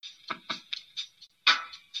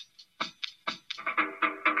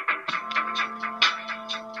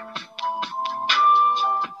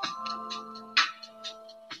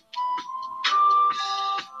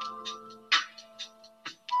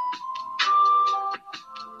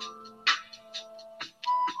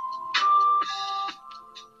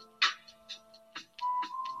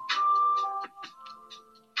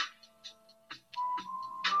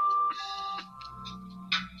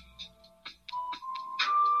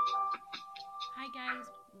guys,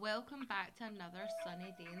 welcome back to another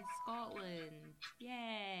sunny day in Scotland.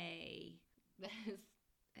 Yay! This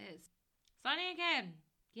is sunny again.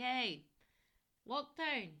 Yay!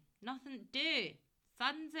 Lockdown, nothing to do.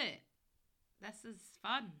 Sun's it. This is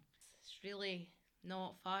fun. It's really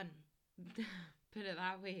not fun. Put it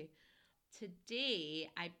that way. Today,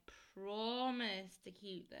 I promise to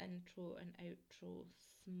keep the intro and outro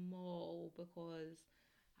small because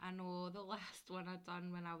I know the last one I'd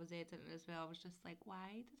done when I was editing as well, I was just like,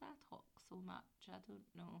 why did I talk so much? I don't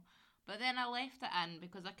know. But then I left it in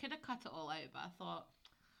because I could have cut it all out, but I thought,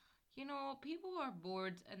 people are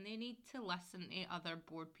bored and they need to listen to other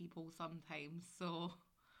bored people sometimes. So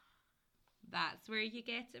that's where you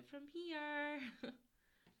get it from here,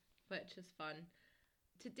 which is fun.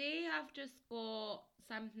 Today I've just got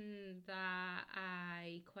something that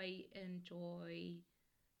I quite enjoy,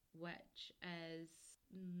 which is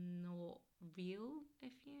not real,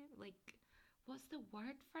 if you like. What's the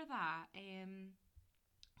word for that?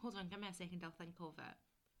 Hold on, give me a second, I'll think of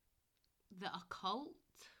it. The occult?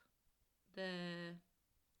 The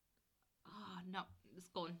oh no, it's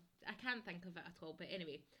gone. I can't think of it at all. But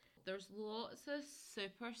anyway, there's lots of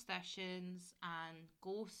superstitions and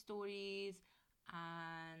ghost stories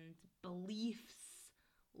and beliefs,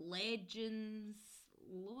 legends,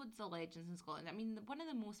 loads of legends in Scotland. I mean, one of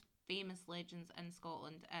the most famous legends in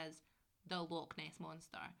Scotland is the Loch Ness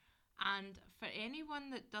Monster. And for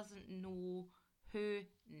anyone that doesn't know who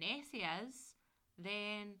Nessie is,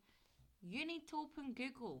 then you need to open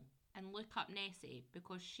Google and look up Nessie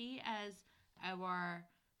because she is our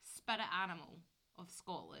spirit animal of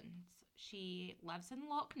Scotland. She lives in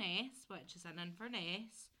Loch Ness, which is in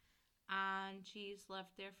Inverness, and she's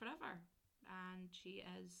lived there forever. And she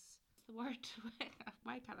is the word.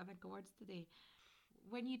 Why can't I think of words today?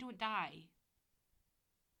 When you don't die,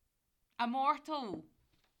 immortal.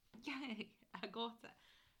 Yay, I got it.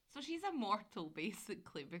 So she's immortal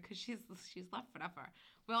basically because she's lived forever.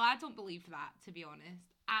 Well, I don't believe that, to be honest.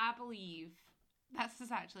 I believe this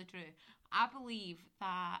is actually true. I believe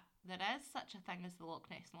that there is such a thing as the Loch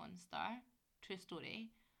Ness Monster. True story.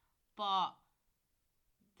 But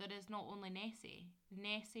there is not only Nessie.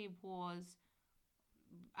 Nessie was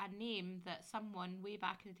a name that someone way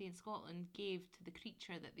back in the day in Scotland gave to the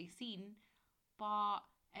creature that they seen, but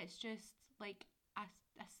it's just like a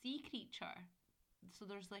sea creature. So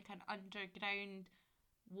there's like an underground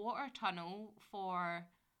water tunnel for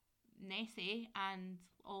Nessie and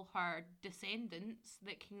all her descendants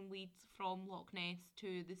that can lead from Loch Ness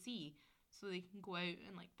to the sea, so they can go out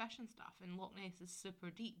and like fish and stuff. And Loch Ness is super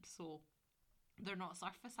deep, so they're not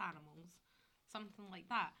surface animals. Something like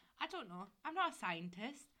that. I don't know. I'm not a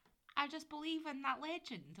scientist. I just believe in that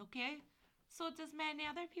legend, okay? So does many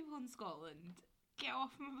other people in Scotland. Get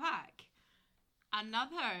off my back.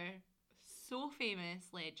 Another so famous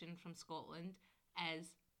legend from Scotland is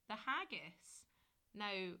the haggis.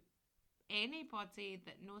 Now, anybody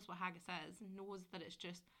that knows what haggis is knows that it's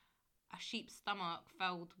just a sheep's stomach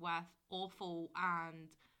filled with offal and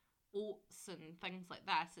oats and things like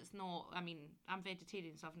this. It's not, I mean, I'm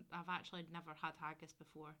vegetarian, so I've actually never had haggis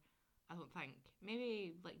before. I don't think.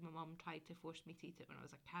 Maybe like my mum tried to force me to eat it when I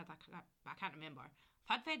was a kid. I can't remember.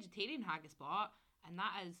 I've had vegetarian haggis bought, and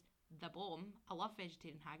that is the bomb. I love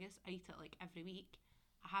vegetarian haggis. I eat it like every week.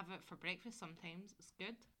 I have it for breakfast sometimes. It's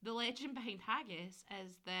good. The legend behind haggis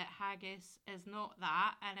is that haggis is not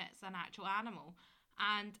that and it's an actual animal.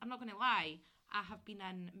 And I'm not going to lie, I have been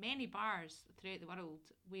in many bars throughout the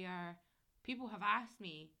world where people have asked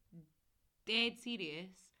me, dead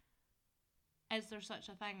serious, is there such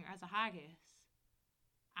a thing as a haggis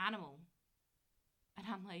animal? And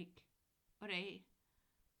I'm like, alright,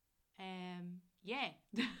 yeah.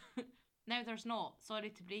 Now there's not. Sorry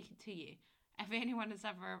to break it to you. If anyone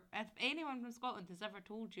from Scotland has ever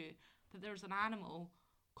told you that there's an animal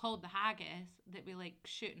called the haggis that we like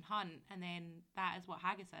shoot and hunt, and then that is what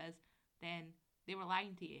haggis is, then they were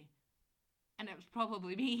lying to you. And it was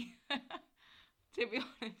probably me, to be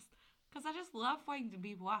honest. Because I just love winding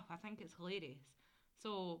people up. I think it's hilarious.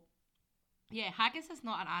 So, yeah, haggis is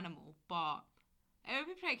not an animal, but it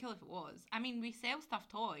would be pretty cool if it was. I mean, we sell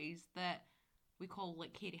stuffed toys that we call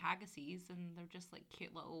like hairy haggises, and they're just like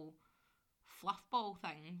cute little fluff ball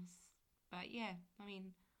things. But yeah, I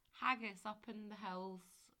mean, haggis up in the hills.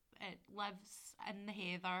 It lives in the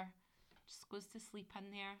heather. Just goes to sleep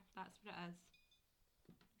in there. That's what it is.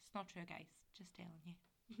 It's not true, guys. Just telling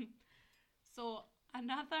you. So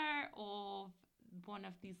another of one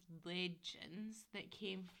of these legends that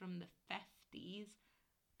came from the 50s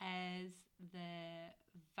is the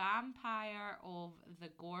vampire of the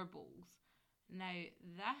Gorbals. Now,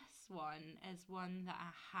 this one is one that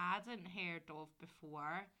I hadn't heard of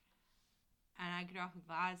before, and I grew up in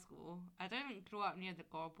Glasgow. I didn't grow up near the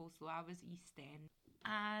Gorbals, though. I was East End.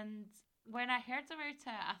 And when I heard about it,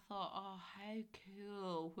 I thought, oh, how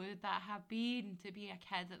cool would that have been to be a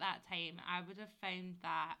kid at that time? I would have found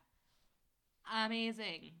that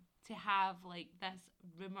amazing to have like this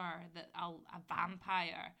rumour that a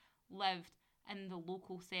vampire lived in the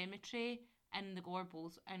local cemetery in the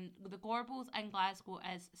Gorbals. And the Gorbals in Glasgow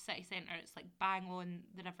is city centre. It's like bang on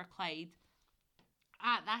the River Clyde.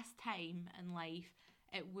 At this time in life,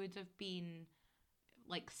 it would have been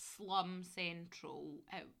like slum central.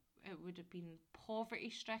 It would have been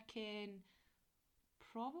poverty stricken,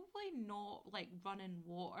 probably not like running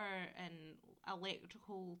water and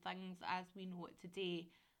electrical things as we know it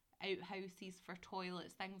today, outhouses for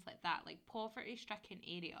toilets, things like that, like poverty stricken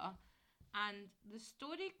area. And the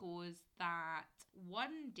story goes that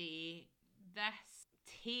one day this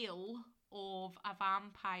tale of a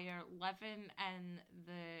vampire living in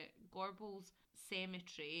the Gorbals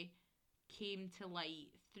cemetery came to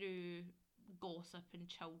light through gossip and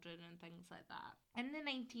children and things like that. In the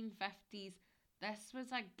 1950s, this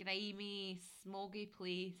was a grimy, smoggy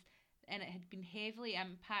place, and it had been heavily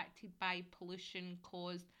impacted by pollution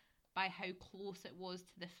caused by how close it was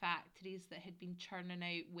to the factories that had been churning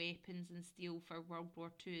out weapons and steel for World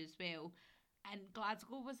War II as well. And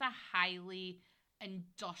Glasgow was a highly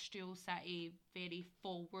industrial city, very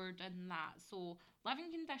forward in that. So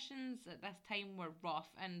living conditions at this time were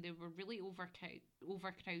rough, and they were really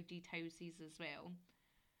overcrowded houses as well.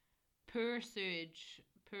 Poor sewage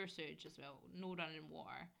as well, no running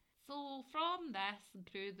water. So from this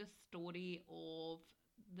grew the story of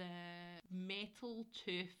the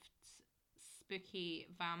metal-toothed spooky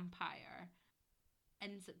vampire.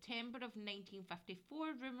 In September of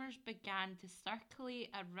 1954, rumours began to circulate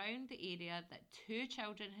around the area that 2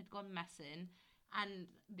 children had gone missing and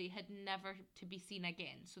they had never to be seen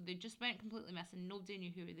again. So they just went completely missing. Nobody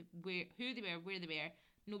knew who they were, where they were.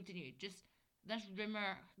 Nobody knew. Just this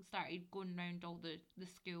rumour started going around all the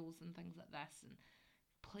schools and things like this, and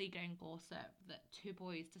playground gossip that 2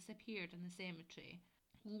 boys disappeared in the cemetery.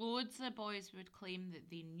 Loads of boys would claim that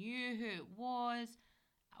they knew who it was,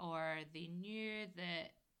 or they knew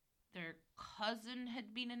that their cousin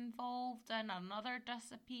had been involved in another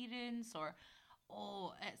disappearance, or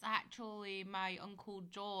oh, it's actually my Uncle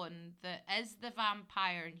John that is the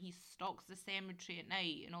vampire and he stalks the cemetery at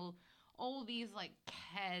night, and all these like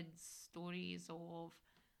kids stories of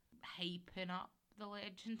hyping up the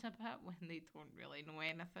legend a bit when they don't really know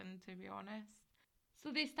anything, to be honest.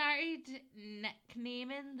 So they started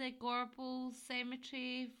nicknaming the Gorbals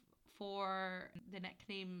cemetery for the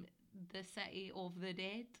nickname the City of the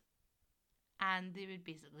Dead, and they would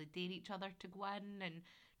basically dare each other to go in and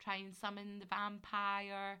try and summon the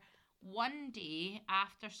vampire. One day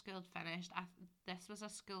after school had finished, this was a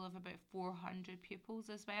school of about 400 pupils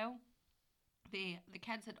as well. The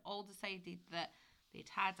kids had all decided that they'd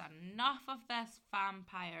had enough of this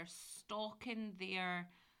vampire stalking their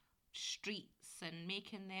streets and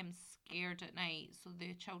making them scared at night. So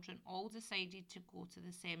the children all decided to go to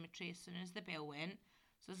the cemetery as soon as the bell went.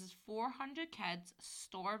 So this is 400 kids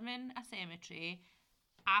storming a cemetery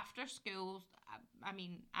after school.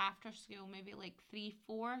 After school, maybe like 3,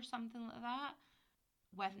 4, something like that,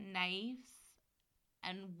 with knives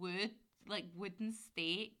and wood, like wooden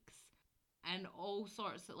stakes and all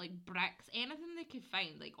sorts of like bricks, anything they could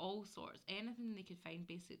find, like all sorts, anything they could find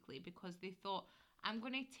basically, because they thought, I'm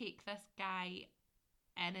going to take this guy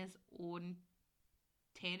in his own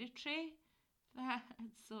territory.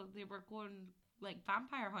 So they were going like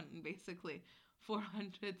vampire hunting basically.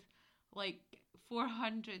 400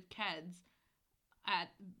 kids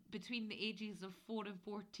at between the ages of 4 and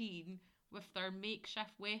 14 with their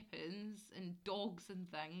makeshift weapons and dogs and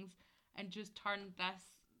things, and just turned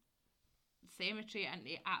this cemetery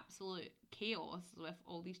into absolute chaos with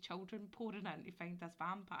all these children pouring in to find this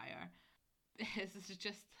vampire. It's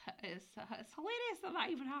hilarious that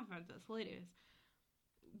even happened. It's hilarious.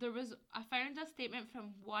 I found a statement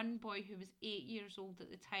from one boy who was 8 years old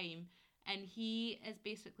at the time, and he is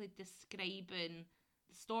basically describing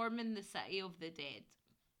storming the City of the Dead.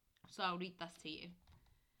 So I'll read this to you.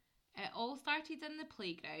 It all started in the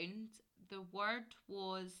playground. The word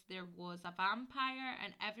was there was a vampire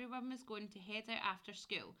and everyone was going to head out after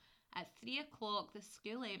school. At 3 o'clock, the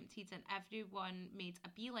school emptied and everyone made a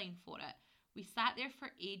beeline for it. We sat there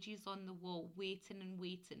for ages on the wall, waiting and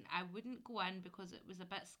waiting. I wouldn't go in because it was a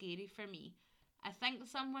bit scary for me. I think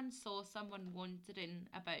someone saw someone wandering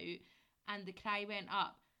about and the cry went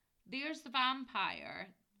up, "There's the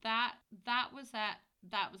vampire." That was it.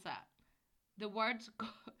 That was it. The word,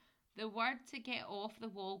 the word to get off the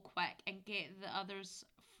wall quick and get the others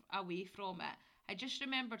away from it. I just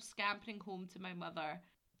remembered scampering home to my mother.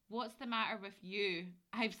 What's the matter with you?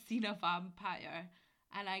 I've seen a vampire.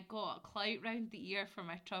 And I got a clout round the ear for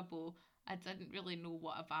my trouble. I didn't really know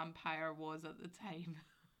what a vampire was at the time.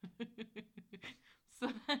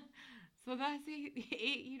 so, so this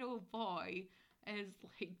 8-year-old boy is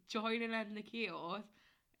like joining in the chaos.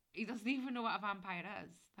 He doesn't even know what a vampire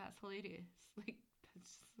is. That's hilarious. Like,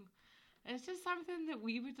 that's just, it's just something that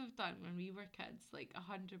we would have done when we were kids. Like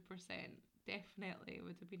 100%, definitely, it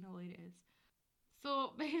would have been hilarious.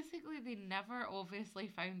 So basically, they never obviously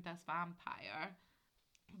found this vampire.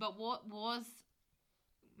 But what was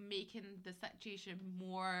making the situation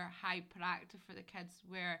more hyperactive for the kids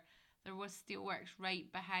where there was steelworks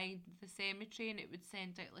right behind the cemetery, and it would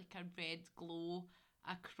send out like a red glow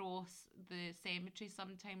across the cemetery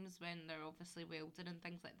sometimes when they're obviously welding and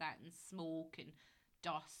things like that, and smoke and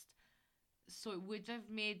dust. So it would have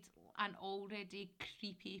made an already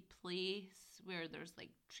creepy place where there's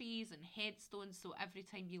like trees and headstones, so every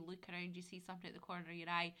time you look around you see something at the corner of your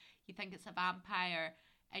eye, you think it's a vampire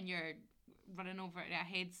and you're running over to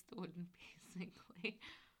a headstone basically.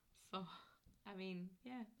 So I mean,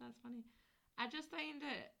 yeah, that's funny. I just find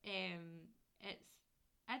it's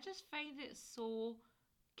I just find it so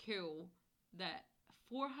cool that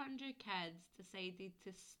 400 kids decided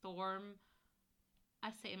to storm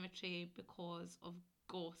a cemetery because of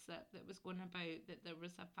gossip that was going about that there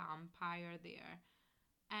was a vampire there.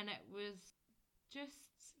 And it was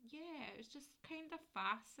just, yeah, it was just kind of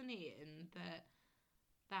fascinating that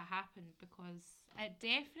that happened, because it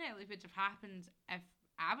definitely would have happened if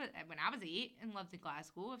when I was 8 and lived in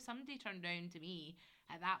Glasgow. If somebody turned around to me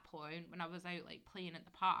at that point when I was out like playing at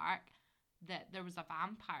the park that there was a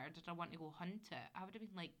vampire, did I want to go hunt it? I would have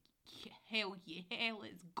been like, hell yeah,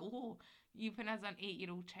 let's go. Even as an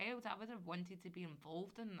 8-year-old child, I would have wanted to be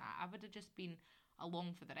involved in that. I would have just been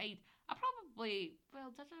along for the ride. I probably,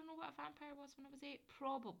 well, did I know what a vampire was when I was 8?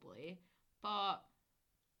 Probably. But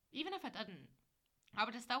even if I didn't, I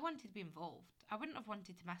would have still wanted to be involved. I wouldn't have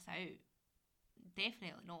wanted to miss out.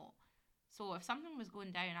 Definitely not. So if something was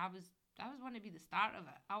going down, I was wanting to be the start of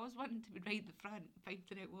it. I was wanting to be right at the front,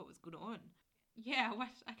 finding out what was going on. Yeah,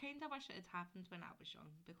 I kind of wish it had happened when I was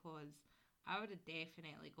young, because I would have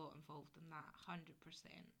definitely got involved in that 100%. 100%.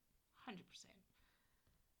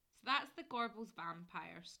 So that's the Gorbals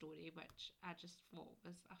vampire story, which I just thought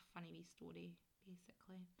was a funny wee story,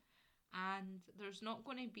 basically. And there's not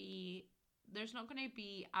going to be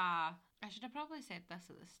I should have probably said this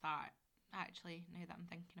at the start, actually, now that I'm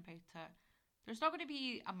thinking about it. There's not going to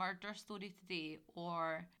be a murder story today,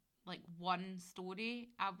 or like one story.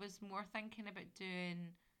 I was more thinking about doing,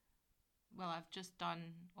 well, I've just done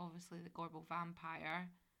obviously the Gorbal vampire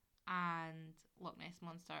and Loch Ness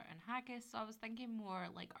monster and haggis, so I was thinking more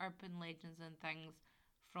like urban legends and things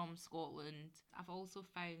from Scotland. I've also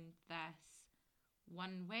found this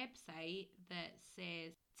one website that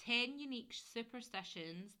says 10 unique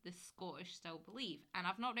superstitions the Scottish still believe. And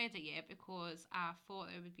I've not read it yet because I thought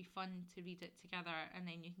it would be fun to read it together, and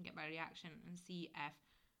then you can get my reaction and see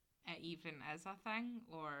if it even is a thing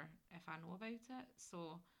or if I know about it.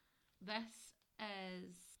 So this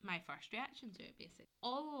is my first reaction to it, basically.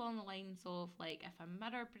 All along the lines of like, if a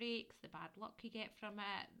mirror breaks, the bad luck you get from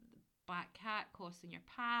it, the black cat crossing your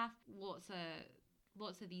path, lots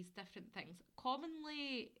of these different things.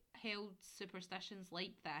 Commonly held superstitions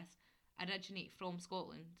like this originate from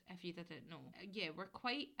Scotland, if you didn't know. Yeah, we're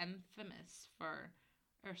quite infamous for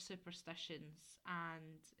our superstitions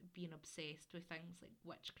and being obsessed with things like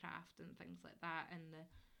witchcraft and things like that. In the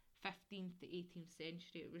 15th to 18th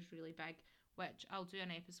century, it was really big, which I'll do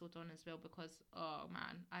an episode on as well, because, oh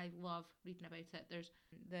man, I love reading about it. There's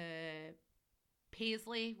the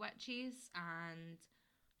Paisley witches and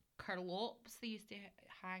Curlops. They used to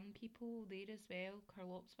hang people there as well.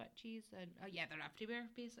 Curlops witches, and yeah, they're everywhere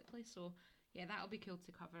basically. So yeah, that'll be cool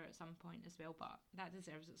to cover at some point as well. But that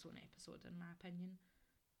deserves its own episode, in my opinion.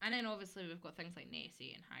 And then obviously we've got things like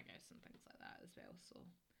Nessie and Haggis and things like that as well. So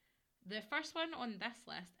the first one on this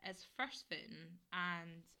list is first footing,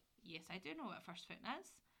 and yes, I do know what first footing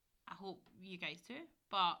is. I hope you guys do.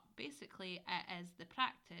 But basically, it is the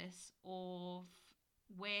practice of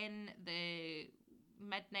when the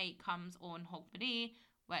midnight comes on Hogmanay,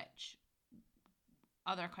 which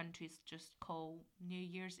other countries just call New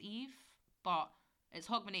Year's Eve, but it's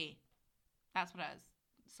Hogmanay. That's what it is.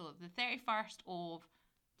 So the 31st of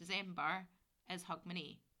December is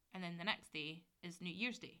Hogmanay, and then the next day is New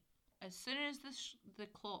Year's Day. As soon as the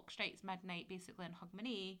clock strikes midnight, basically in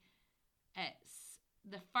Hogmanay, it's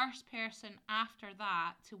the first person after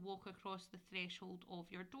that to walk across the threshold of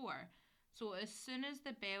your door. So as soon as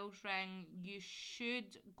the bells ring, you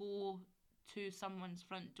should go to someone's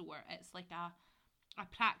front door. It's like a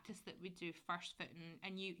practice that we do first footing,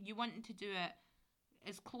 and you want to do it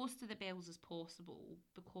as close to the bells as possible,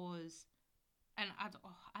 because, and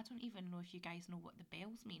I don't even know if you guys know what the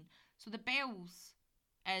bells mean. So the bells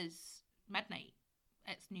is midnight.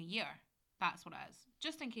 It's New Year. That's what it is.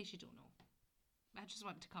 Just in case you don't know. I just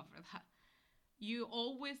want to cover that. You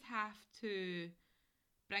always have to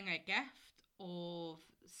bring a gift of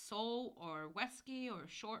salt or whiskey or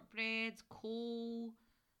shortbread, coal,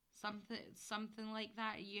 something like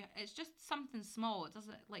that. It's just something small. It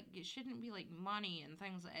doesn't, like, it shouldn't be like money and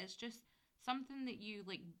things. It's just something that you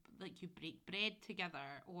like you break bread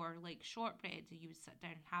together, or like shortbread. You would sit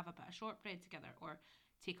down and have a bit of shortbread together, or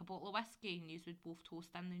take a bottle of whiskey and you would both toast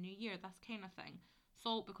in the new year. This kind of thing.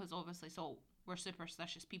 Salt, because obviously salt. We're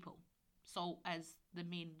superstitious people. Salt is the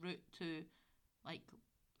main route to like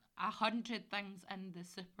 100 things in the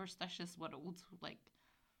superstitious world. Like,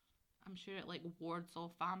 I'm sure it like wards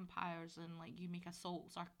off vampires, and like you make a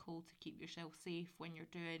salt circle to keep yourself safe when you're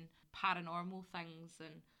doing paranormal things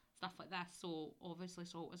and stuff like this. So obviously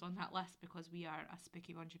salt is on that list because we are a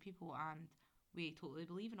spooky bunch of people and we totally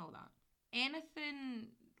believe in all that. Anything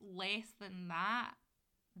less than that,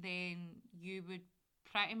 then you would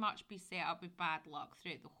pretty much be set up with bad luck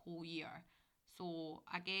throughout the whole year. So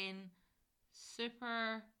again,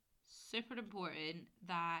 super important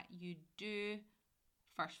that you do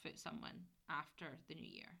first foot someone after the new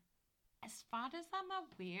year. As far as I'm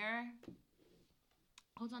aware,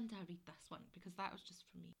 hold on till I read this one, because that was just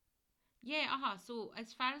for me. Yeah, so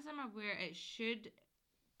as far as I'm aware, it should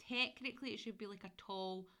be like a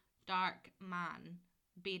tall, dark man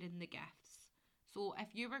bearing the gifts. So if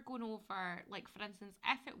you were going over, like for instance,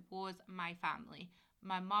 if it was my family,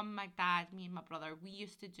 my mum, my dad, me and my brother, we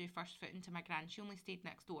used to do first footing to my gran. She only stayed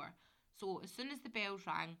next door. So as soon as the bells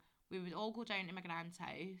rang, we would all go down to my gran's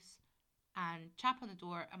house and tap on the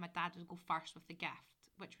door, and my dad would go first with the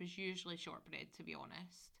gift, which was usually shortbread, to be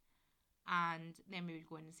honest. And then we would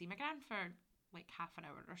go in and see my gran for like half an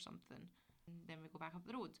hour or something. And then we go back up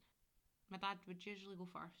the road. My dad would usually go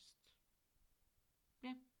first.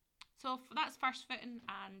 Yeah. So that's first footing,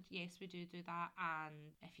 and yes, we do that.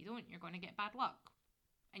 And if you don't, you're going to get bad luck,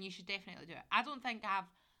 and you should definitely do it. I don't think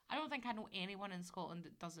I know anyone in Scotland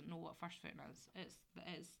that doesn't know what first footing is.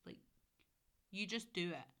 It's like, you just do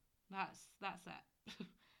it. That's it.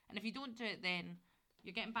 And if you don't do it, then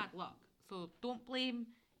you're getting bad luck. So don't blame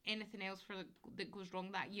anything else that goes wrong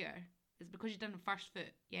that year. It's because you done the first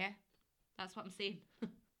foot. Yeah, that's what I'm saying.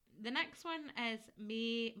 The next one is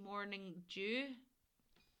May Morning Dew.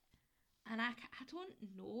 And I don't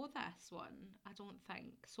know this one, I don't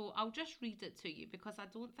think. So I'll just read it to you, because I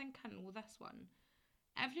don't think I know this one.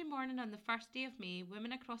 Every morning on the first day of May,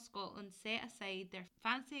 women across Scotland set aside their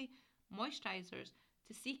fancy moisturisers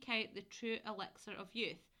to seek out the true elixir of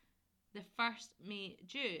youth, the first May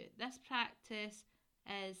Dew. This practice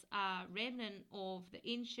is a remnant of the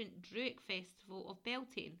ancient Druidic festival of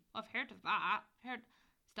Beltane. I've heard of that.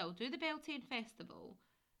 Still do the Beltane festival,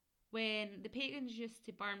 when the pagans used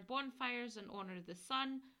to burn bonfires in honour of the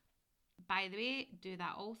sun. By the way, do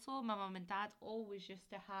that also. My mum and dad always used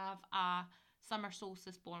to have a summer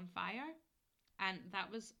solstice bonfire, and that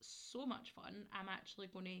was so much fun. I'm actually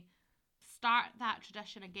going to start that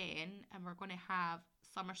tradition again, and we're going to have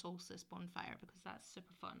summer solstice bonfire, because that's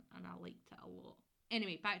super fun and I liked it a lot.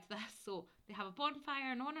 Anyway, back to this. So they have a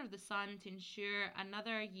bonfire in honour of the sun to ensure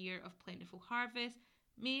another year of plentiful harvest.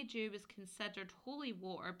 May Dew was considered holy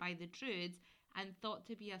water by the Druids and thought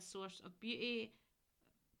to be a source of beauty,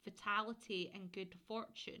 vitality and good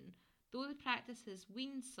fortune. Though the practice has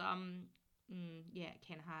weaned some, it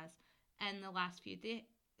kind of has, in the last few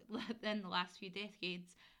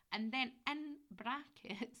decades. And then in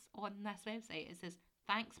brackets on this website it says,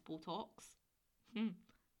 thanks Botox.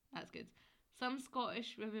 That's good. Some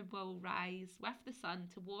Scottish women will rise with the sun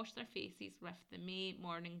to wash their faces with the May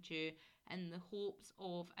Morning Dew in the hopes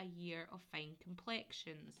of a year of fine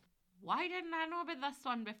complexions. Why didn't I know about this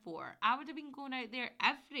one before? I would have been going out there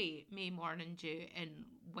every May Morning Dew and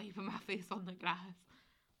wiping my face on the grass.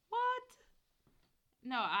 What?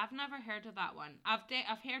 No, I've never heard of that one. I've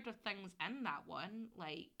heard of things in that one,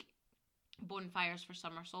 like bonfires for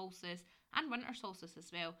summer solstice and winter solstice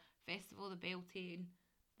as well. Festival of the Beltane.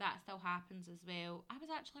 That still happens as well. I was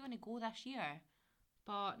actually going to go this year,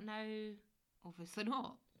 but now obviously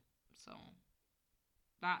not. So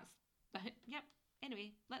that's yep.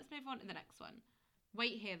 Anyway, let's move on to the next one.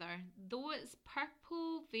 White heather. Though its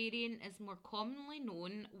purple variant is more commonly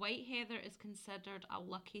known, white heather is considered a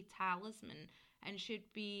lucky talisman and should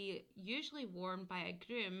be usually worn by a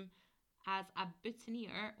groom as a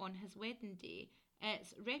boutonniere on his wedding day.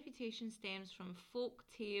 Its reputation stems from folk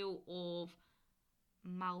tale of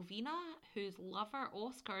Malvina, whose lover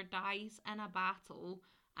Oscar dies in a battle,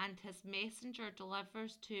 and his messenger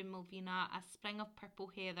delivers to Malvina a sprig of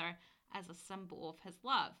purple heather as a symbol of his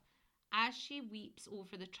love. As she weeps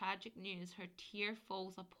over the tragic news, her tear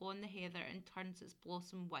falls upon the heather and turns its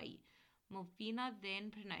blossom white. Malvina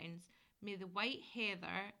then pronounced, "May the white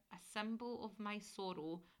heather, a symbol of my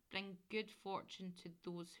sorrow, bring good fortune to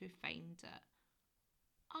those who find it."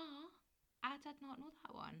 Ah, I did not know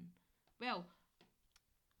that one. Well,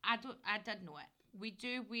 I did know it. We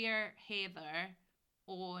do wear heather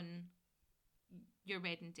on your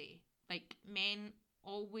wedding day. Like, men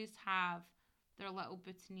always have their little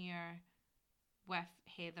boutonniere with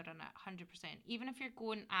heather in it, 100%. Even if you're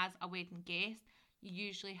going as a wedding guest, you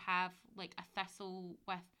usually have like a thistle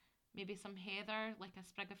with maybe some heather, like a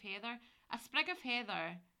sprig of heather. A sprig of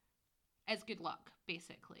heather is good luck,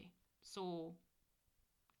 basically. So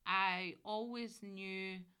I always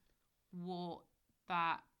knew what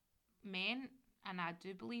that meant, and I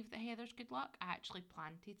do believe that heather's good luck. I actually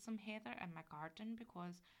planted some heather in my garden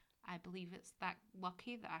because I believe it's that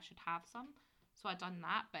lucky that I should have some. So I done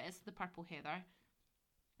that, but it's the purple heather.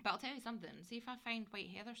 But I'll tell you something, see if I find white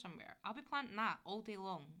heather somewhere, I'll be planting that all day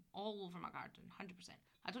long, all over my garden, 100%.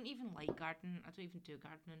 I don't even like gardening, I don't even do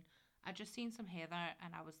gardening. I just seen some heather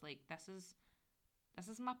and I was like, this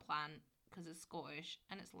is my plant because it's Scottish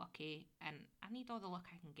and it's lucky and I need all the luck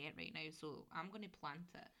I can get right now, so I'm going to plant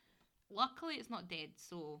it. Luckily, it's not dead,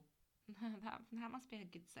 so that must be a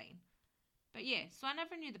good sign. But yeah, so I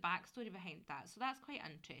never knew the backstory behind that, so that's quite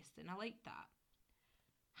interesting. I like that.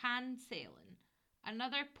 Hand selling.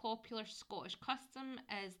 Another popular Scottish custom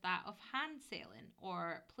is that of hand selling,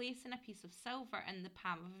 or placing a piece of silver in the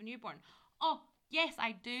palm of a newborn. Oh, yes,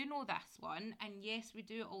 I do know this one, and yes, we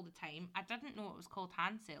do it all the time. I didn't know it was called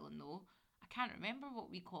hand selling, though. I can't remember what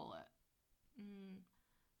we call it.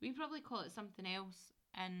 We probably call it something else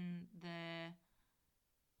in the,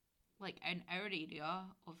 like, in our area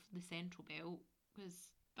of the Central Belt, because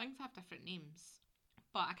things have different names.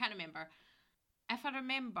 But I can't remember. If I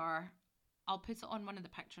remember, I'll put it on one of the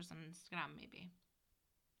pictures on Instagram, maybe.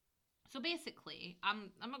 So basically,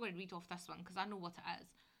 I'm not going to read off this one because I know what it is.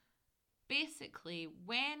 Basically,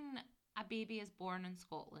 when a baby is born in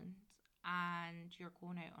Scotland and you're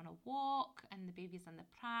going out on a walk and the baby's in the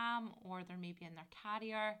pram or they're maybe in their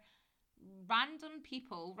carrier, random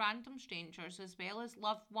people, random strangers, as well as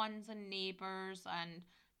loved ones and neighbours and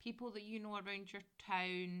people that you know around your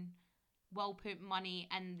town, will put money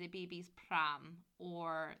in the baby's pram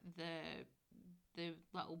or the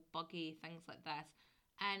little buggy, things like this.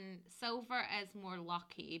 And silver is more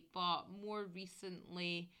lucky, but more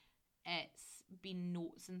recently it's been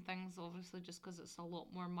notes and things, obviously, just because it's a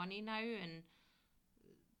lot more money now. And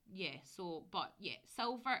yeah, so, but yeah,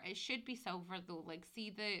 silver, it should be silver though. Like, see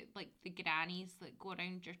the grannies that go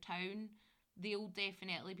around your town, they'll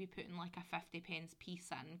definitely be putting like a 50 pence piece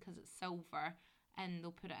in because it's silver, and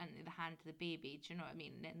they'll put it into the hand of the baby. Do you know what I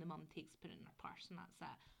mean? And then the mum takes put it in her purse, and that's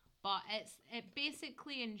it. But it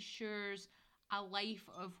basically ensures a life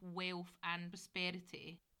of wealth and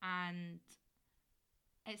prosperity. And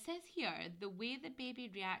it says here, the way the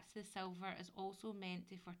baby reacts to the silver is also meant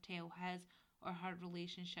to foretell his or her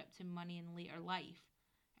relationship to money in later life.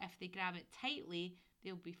 If they grab it tightly,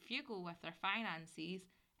 they'll be frugal with their finances.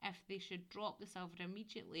 If they should drop the silver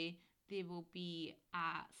immediately, they will be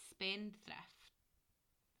a spendthrift.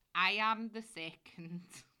 I am the second.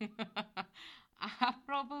 I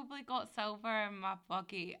probably got silver in my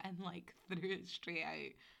buggy and like threw it straight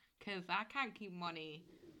out because I can't keep money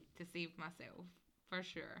to save myself for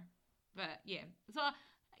sure. But yeah, so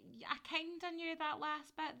I kind of knew that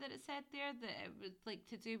last bit that it said there that it was like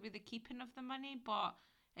to do with the keeping of the money, but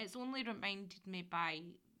it's only reminded me by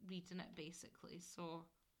reading it basically. So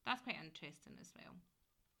that's quite interesting as well.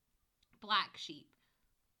 Black sheep.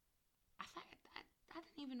 I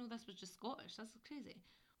didn't even know this was just Scottish. That's crazy.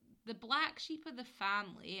 The black sheep of the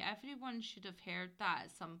family, everyone should have heard that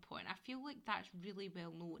at some point. I feel like that's really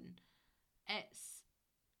well known. It's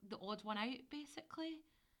the odd one out, basically.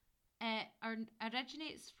 It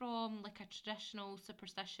originates from like a traditional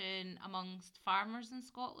superstition amongst farmers in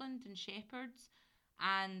Scotland and shepherds,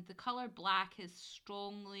 and the colour black is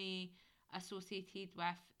strongly associated with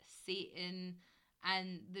Satan,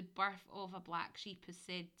 and the birth of a black sheep is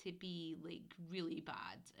said to be like really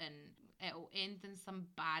bad, and it'll end in some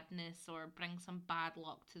badness or bring some bad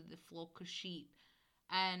luck to the flock of sheep.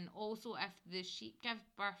 And also, if the sheep give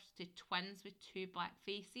birth to twins with two black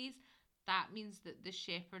faces, that means that the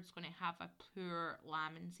shepherd's going to have a poor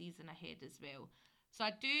lambing season ahead as well. So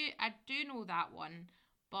I do know that one,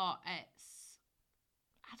 but I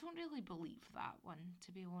don't really believe that one,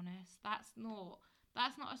 to be honest. That's not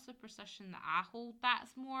a superstition that I hold.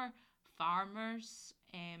 That's more farmers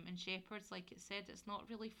and shepherds, like it said. It's not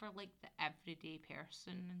really for like the everyday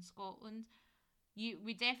person in Scotland.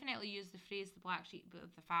 We definitely use the phrase the black sheep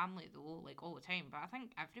of the family though, like all the time. But I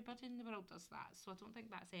think everybody in the world does that, so I don't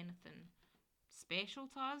think that's anything special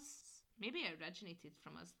to us. Maybe it originated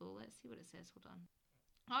from us though. Let's see what it says. Hold on.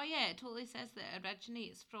 Oh yeah, it totally says that it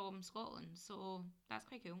originates from Scotland, so that's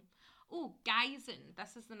quite cool. Oh, guising.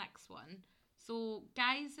 This is the next one. So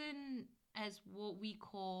guising is what we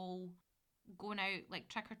call going out like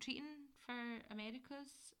trick or treating for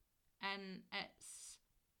Americas, and it's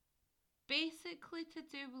basically to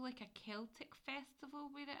do with like a Celtic festival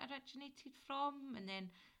where it originated from, and then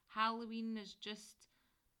Halloween is just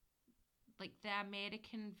like the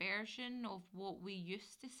American version of what we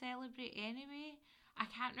used to celebrate anyway. I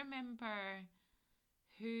can't remember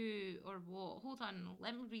who or what. Hold on,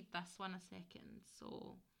 let me read this one a second.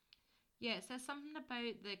 So, yeah, it says something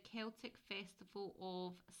about the Celtic festival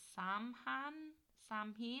of Samhain,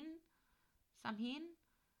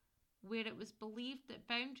 where it was believed that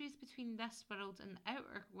boundaries between this world and the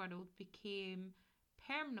outer world became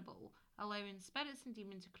permeable, allowing spirits and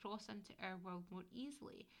demons to cross into our world more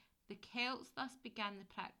easily. The Celts thus began the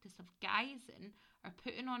practice of guising, or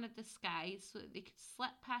putting on a disguise so that they could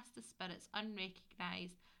slip past the spirits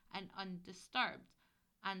unrecognised and undisturbed,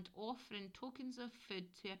 and offering tokens of food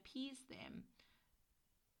to appease them.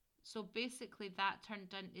 So basically, that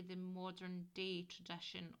turned into the modern day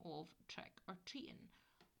tradition of trick or treating.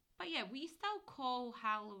 But yeah, we still call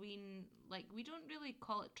Halloween, like, we don't really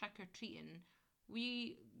call it trick or treating.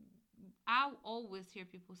 I'll always hear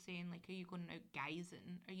people saying, like, are you going out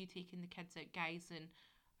guising? Are you taking the kids out guising?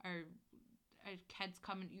 Are kids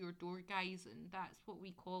coming to your door guising? That's what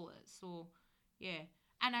we call it. So, yeah.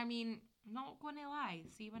 And I mean, not going to lie,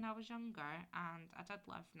 see, when I was younger and I did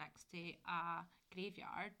live next to a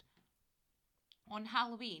graveyard, on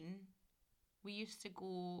Halloween, we used to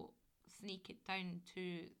go sneak it down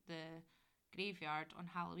to the graveyard on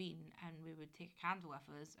Halloween, and we would take a candle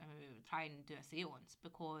with us and we would try and do a seance,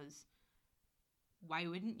 because why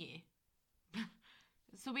wouldn't you?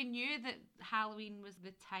 So we knew that Halloween was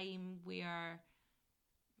the time where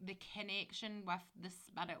the connection with the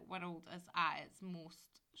spirit world is at its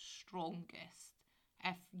most strongest,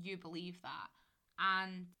 if you believe that.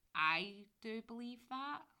 And I do believe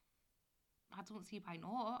that. I don't see why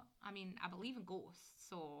not. I mean, I believe in ghosts,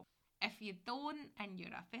 so if you don't and you're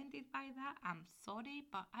offended by that, I'm sorry,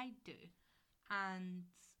 but I do. And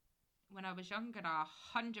when I was younger,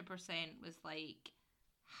 100% was like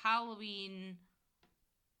Halloween,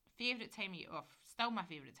 favourite time of year, still my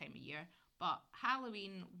favourite time of year, but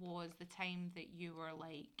Halloween was the time that you were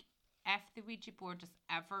like, if the Ouija board is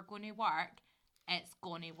ever going to work, it's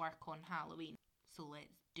going to work on Halloween. So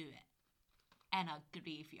let's do it. In a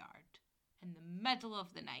graveyard. In the middle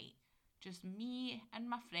of the night. Just me and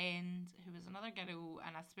my friend, who was another girl,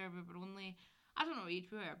 and I swear we were only, I don't know what age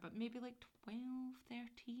we were, but maybe like 12,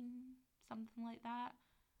 13, something like that.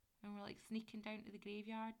 And we're like sneaking down to the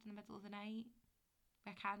graveyard in the middle of the night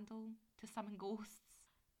with a candle to summon ghosts.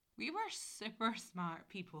 We were super smart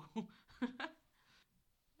people.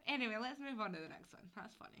 Anyway, let's move on to the next one.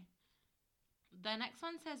 That's funny. The next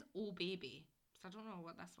one says, "Oh baby." So I don't know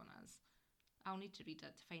what this one is. I'll need to read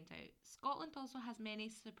it to find out. Scotland also has many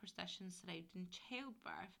superstitions surrounding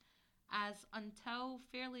childbirth, as until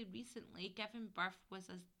fairly recently, giving birth was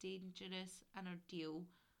as dangerous an ordeal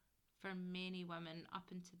for many women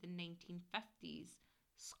up into the 1950s.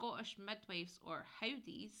 Scottish midwives, or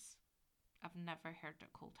howdies, I've never heard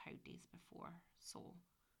it called howdies before, so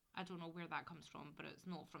I don't know where that comes from, but it's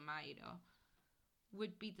not from my area,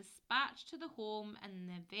 would be dispatched to the home in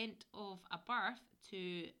the event of a birth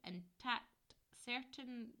to enact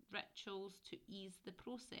certain rituals to ease the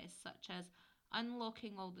process, such as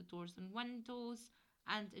unlocking all the doors and windows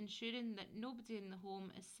and ensuring that nobody in the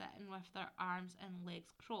home is sitting with their arms and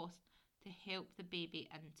legs crossed to help the baby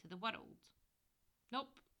into the world.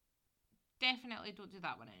 Nope, definitely don't do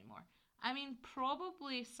that one anymore. I mean,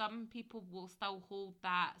 probably some people will still hold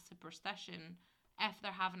that superstition if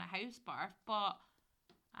they're having a house birth, but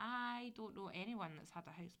I don't know anyone that's had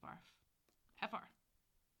a house birth ever.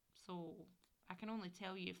 So I can only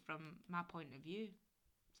tell you from my point of view.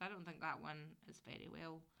 So I don't think that one is very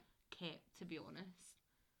well kept, to be honest.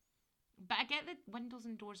 But I get the windows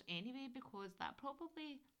and doors anyway, because that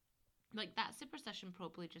probably Like, that superstition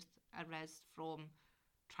probably just arose from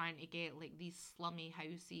trying to get, like, these slummy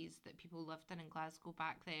houses that people lived in Glasgow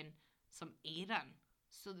back then some air in,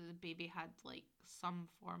 so that the baby had, like, some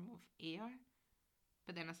form of air.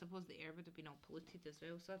 But then I suppose the air would have been all polluted as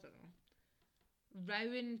well, so I don't know.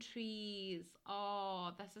 Rowan trees.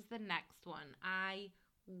 Oh, this is the next one. I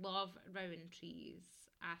love rowan trees.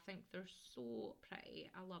 I think they're so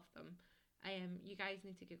pretty. I love them. You guys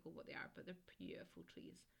need to Google what they are, but they're beautiful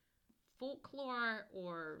trees. Folklore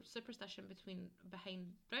or superstition behind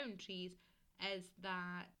rowan trees is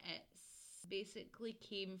that it's basically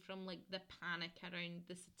came from like the panic around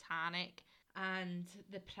the satanic and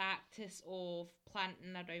the practice of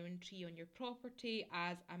planting a rowan tree on your property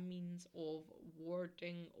as a means of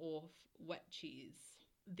warding off witches.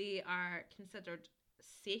 They are considered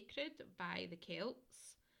sacred by the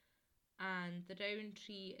Celts, and the rowan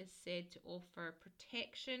tree is said to offer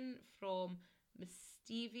protection from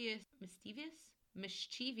mischievous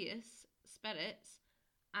spirits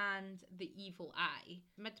and the evil eye.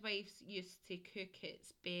 Midwives used to cook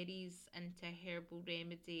its berries into a herbal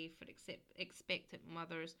remedy for expectant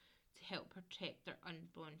mothers to help protect their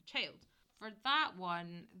unborn child. For that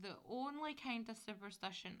one, the only kind of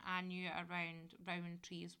superstition I knew around rowan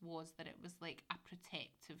trees was that it was like a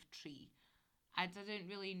protective tree. I didn't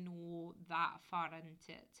really know that far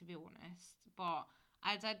into it, to be honest, but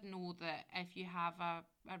I did know that if you have a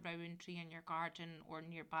rowan tree in your garden or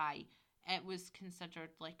nearby, it was considered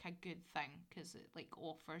like a good thing because it like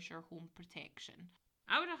offers your home protection.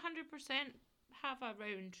 I would 100% have a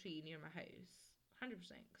rowan tree near my house. 100%,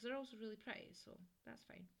 because they're also really pretty, so that's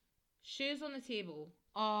fine. Shoes on the table.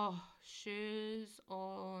 Oh, shoes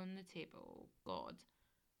on the table. God.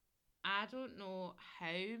 I don't know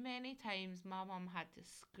how many times my mum had to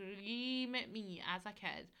scream at me as a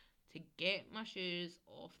kid to get my shoes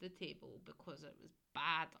off the table because it was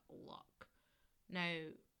bad luck. Now,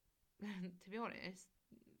 to be honest,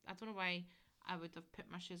 I don't know why I would have put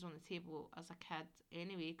my shoes on the table as a kid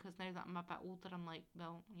anyway, because now that I'm a bit older, I'm like,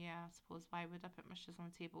 well, yeah, I suppose why would I put my shoes on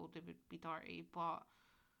the table? They would be dirty, but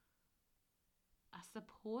I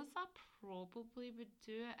suppose I probably would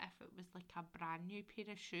do it if it was like a brand new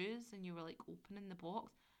pair of shoes and you were like opening the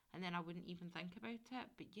box, and then I wouldn't even think about it.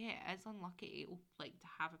 But yeah, it's unlucky like to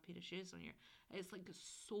have a pair of shoes on your. It's like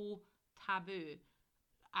so taboo.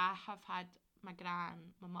 I have had my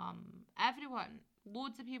gran, my mum, everyone,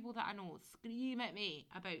 loads of people that I know scream at me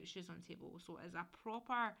about shoes on the table. So it's a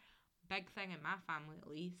proper big thing in my family,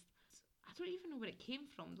 at least. I don't even know where it came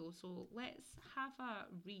from though, so let's have a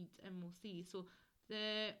read and we'll see. So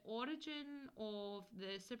the origin of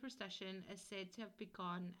the superstition is said to have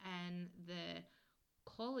begun in the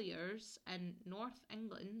colliers in North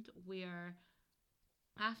England, where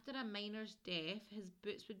after a miner's death, his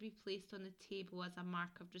boots would be placed on the table as a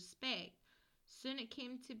mark of respect. Soon it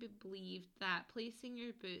came to be believed that placing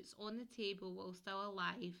your boots on the table while still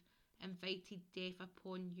alive invited death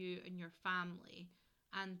upon you and your family,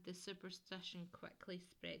 and the superstition quickly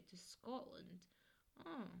spread to Scotland.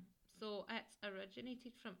 Oh, so it's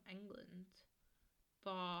originated from England,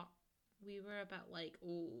 but we were a bit like,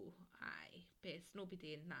 oh, aye, best not be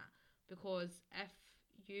doing that, because if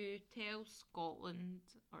you tell Scotland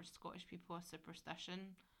or Scottish people a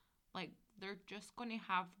superstition, like, they're just going to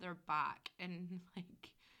have their back, and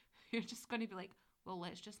like, you're just going to be like, well,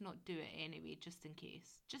 let's just not do it anyway, just in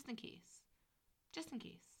case. Just in case. Just in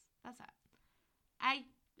case. That's it. I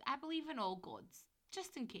believe in all gods,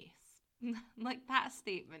 just in case. Like that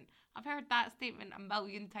statement. I've heard that statement a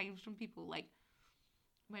million times from people. Like,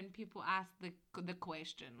 when people ask the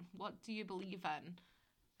question, what do you believe in?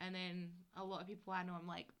 And then a lot of people I know, I'm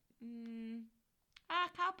like, I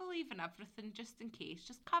can't believe in everything, just in case.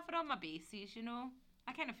 Just cover all my bases, you know?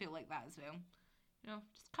 I kind of feel like that as well. You know,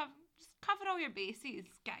 just cover all your bases,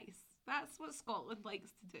 guys. That's what Scotland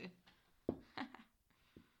likes to do.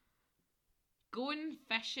 Going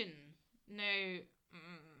fishing. Now,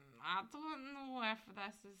 I don't know if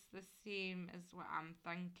this is the same as what I'm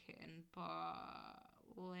thinking, but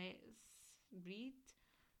let's read.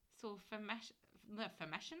 So,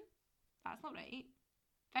 fishing? That's not right.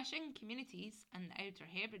 Fishing communities in the Outer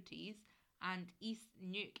Hebrides and East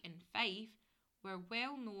Neuk in Fife were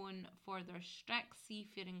well known for their strict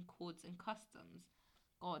seafaring codes and customs.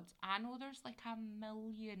 God, I know there's like a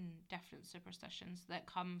million different superstitions that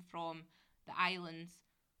come from the islands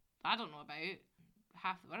that I don't know about,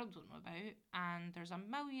 half the world don't know about, and there's a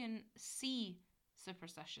million sea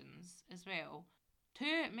superstitions as well.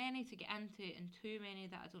 Too many to get into, and too many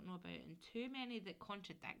that I don't know about, and too many that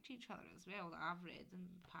contradict each other as well that I've read in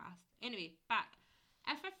the past. Anyway, back.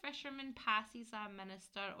 If a fisherman passes a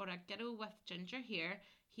minister or a girl with ginger hair,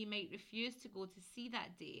 he might refuse to go to sea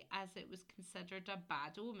that day as it was considered a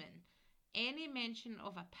bad omen. Any mention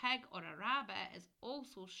of a pig or a rabbit is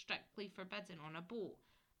also strictly forbidden on a boat,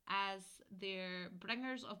 as they're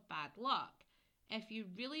bringers of bad luck. If you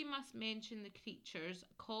really must mention the creatures,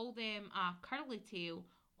 call them a curly tail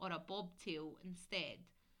or a bobtail instead.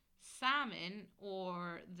 Salmon,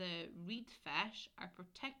 or the reed fish, are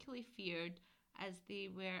particularly feared as they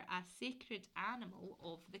were a sacred animal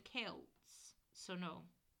of the Celts. So no,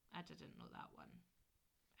 I didn't know that one.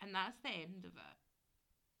 And that's the end of it.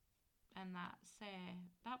 And that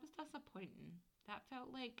was disappointing. That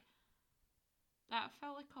felt like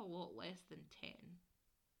a lot less than 10,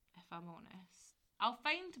 if I'm honest. I'll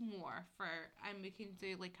find more and we can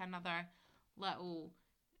do like another little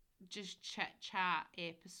just chit chat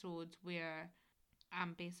episode where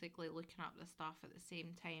I'm basically looking up the stuff at the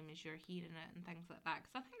same time as you're hearing it and things like that,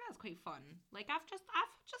 because I think that's quite fun. Like I've just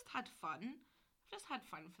had fun. I've just had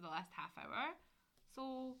fun for the last half hour.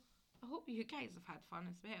 So I hope you guys have had fun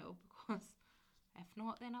as well, because if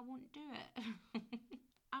not, then I won't do it.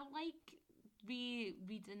 I like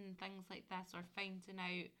reading things like this or finding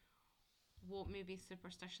out what maybe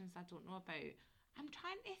superstitions I don't know about.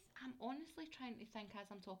 I'm honestly trying to think as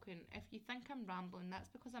I'm talking. If you think I'm rambling, that's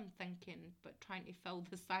because I'm thinking, but trying to fill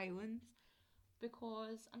the silence.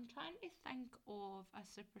 Because I'm trying to think of a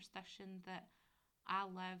superstition that I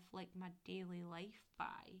live like my daily life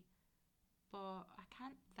by, but I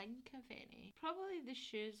can't think of any. Probably the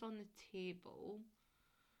shoes on the table.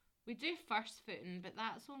 We do first footing, but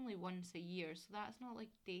that's only once a year, so that's not like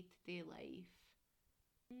day-to-day life.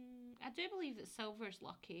 I do believe that silver's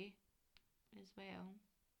lucky as well.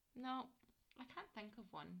 No, I can't think of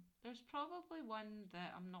one. There's probably one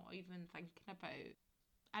that I'm not even thinking about.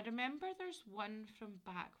 I remember there's one from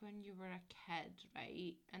back when you were a kid,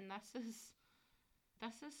 right? And this is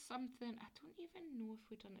something, I don't even know if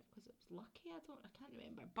we done it because it was lucky. I can't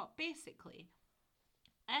remember. But basically,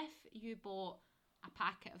 if you bought a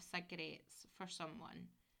packet of cigarettes for someone,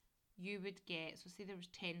 you would get, so say there was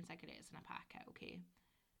 10 cigarettes in a packet, okay?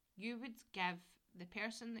 You would give the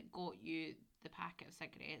person that got you the packet of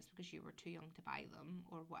cigarettes, because you were too young to buy them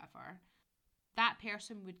or whatever, that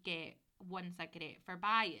person would get one cigarette for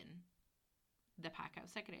buying the packet of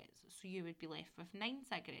cigarettes. So you would be left with 9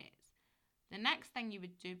 cigarettes. The next thing you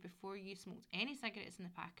would do before you smoked any cigarettes in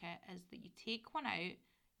the packet is that you take one out,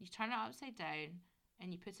 you turn it upside down,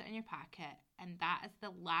 and you put it in your packet, and that is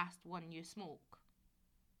the last one you smoke.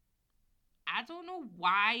 I don't know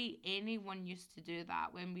why anyone used to do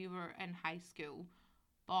that when we were in high school,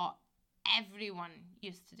 but everyone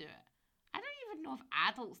used to do it. I don't even know if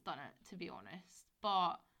adults done it, to be honest,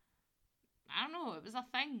 but I don't know, it was a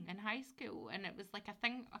thing in high school, and it was like a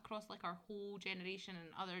thing across like our whole generation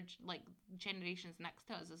and other like generations next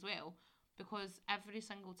to us as well, because every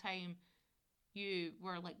single time you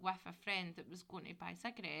were like with a friend that was going to buy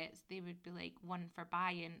cigarettes, they would be like one for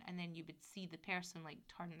buying, and then you would see the person like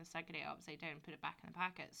turn the cigarette upside down and put it back in the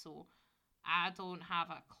packet. So I don't have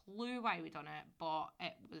a clue why we done it, but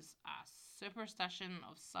it was a superstition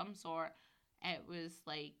of some sort. It was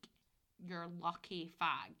like your lucky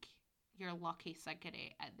fag, your lucky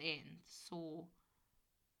cigarette at the end. So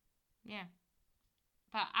yeah.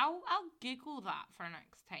 But I'll Google that for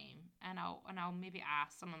next time, and I'll maybe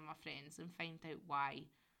ask some of my friends and find out why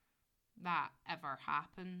that ever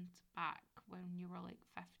happened back when you were like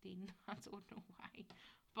 15. I don't know why.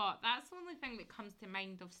 But that's the only thing that comes to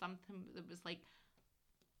mind of something that was like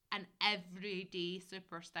an everyday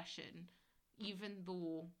superstition, even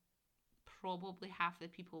though probably half the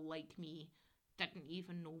people like me didn't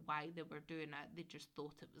even know why they were doing it. They just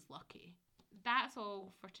thought it was lucky. That's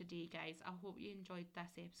all for today, guys. I hope you enjoyed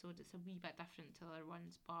this episode. It's a wee bit different to other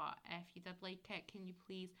ones, but if you did like it, can you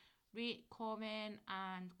please rate, comment,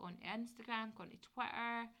 and go on to Instagram, go on to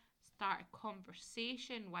Twitter, start a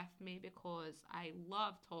conversation with me, because I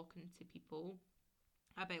love talking to people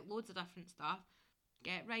about loads of different stuff.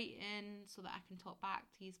 Get right in so that I can talk back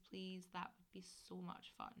to you, please. That would be so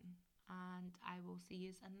much fun. And I will see you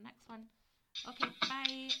in the next one. Okay,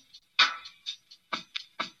 bye.